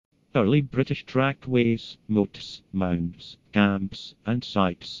Early British Trackways, Moats, Mounds, Camps, and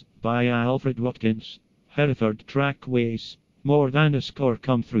Sites, by Alfred Watkins. Hereford Trackways. More than a score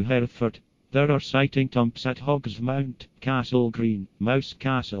come through Hereford. There are sighting tumps at Hoggs Mount, Castle Green, Mouse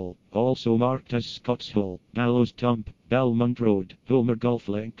Castle, also marked as Scott's Hole, Gallows Tump, Belmont Road, Holmer Golf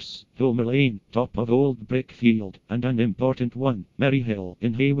Links, Holmer Lane, top of Old Brickfield, and an important one, Merry Hill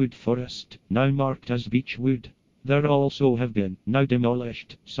in Haywood Forest, now marked as Beechwood. There also have been, now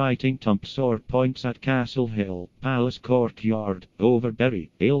demolished, sighting tumps or points at Castle Hill, Palace Courtyard,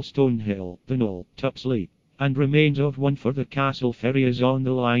 Overbury, Aylstone Hill, The Knoll, Tupsley, and remains of one for the Castle Ferry is on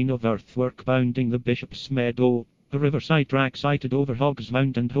the line of earthwork bounding the Bishop's Meadow. A riverside track sighted over Hoggs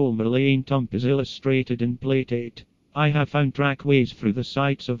Mount and Holmer Lane Tump is illustrated in Plate 8. I have found trackways through the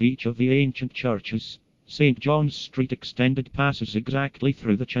sites of each of the ancient churches. St. John's Street extended passes exactly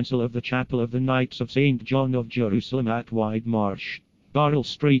through the chancel of the Chapel of the Knights of St. John of Jerusalem at Wide Marsh. Barrel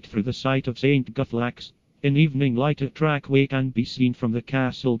Street through the site of St. Guthlax. In evening light a trackway can be seen from the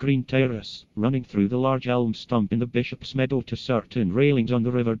Castle Green Terrace, running through the large elm stump in the Bishop's Meadow to certain railings on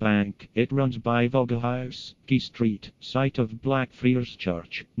the river bank. It runs by Vogga House, Key Street, site of Blackfriars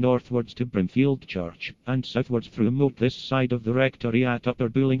Church, northwards to Brimfield Church, and southwards through a moat this side of the rectory at Upper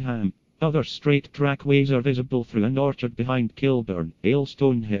Bullingham. Other straight trackways are visible through an orchard behind Kilburn,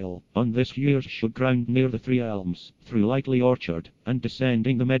 Aylstone Hill, on this year's showground near the Three Elms, through Lightley Orchard, and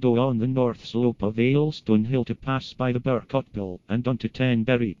descending the meadow on the north slope of Aylstone Hill to pass by the Burcott Mill, and on to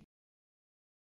Tenbury.